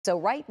So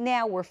right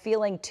now we're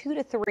feeling 2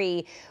 to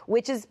 3,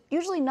 which is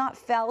usually not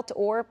felt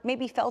or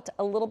maybe felt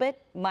a little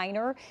bit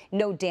minor,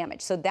 no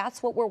damage. So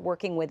that's what we're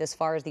working with as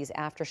far as these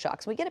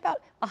aftershocks. We get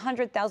about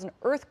 100,000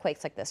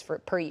 earthquakes like this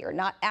per year,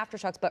 not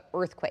aftershocks, but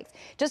earthquakes.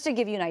 Just to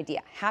give you an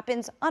idea,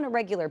 happens on a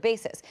regular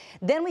basis.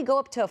 Then we go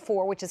up to a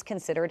 4, which is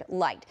considered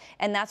light.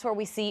 And that's where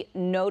we see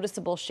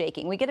noticeable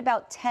shaking. We get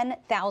about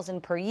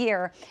 10,000 per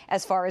year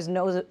as far as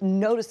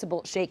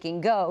noticeable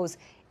shaking goes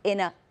in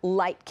a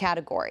light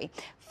category.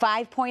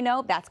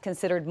 5.0, that's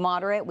considered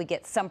moderate. We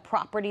get some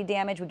property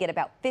damage. We get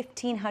about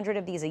 1,500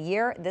 of these a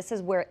year. This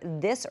is where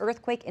this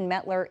earthquake in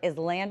Mettler is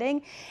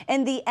landing.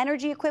 And the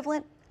energy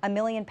equivalent, 1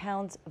 million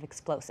pounds of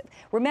explosive.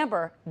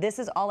 Remember, this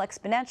is all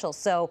exponential.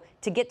 So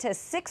to get to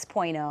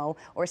 6.0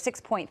 or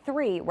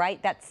 6.3,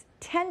 right, that's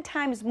 10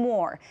 times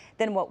more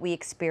than what we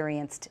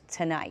experienced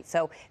tonight.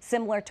 So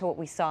similar to what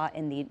we saw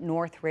in the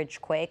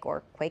Northridge quake,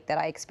 or quake that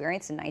I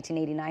experienced in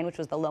 1989, which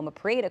was the Loma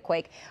Prieta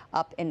quake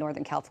up in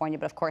Northern California.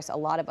 But of course, a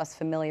lot of us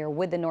familiar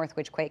with the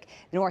Northridge quake,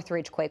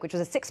 which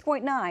was a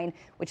 6.9,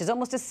 which is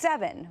almost a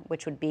 7,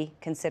 which would be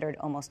considered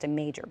almost a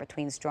major,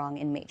 between strong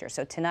and major.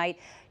 So tonight,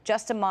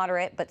 just a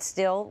moderate, but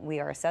still we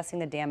are assessing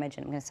the damage,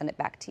 and I'm going to send it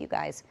back to you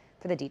guys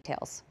for the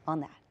details on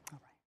that.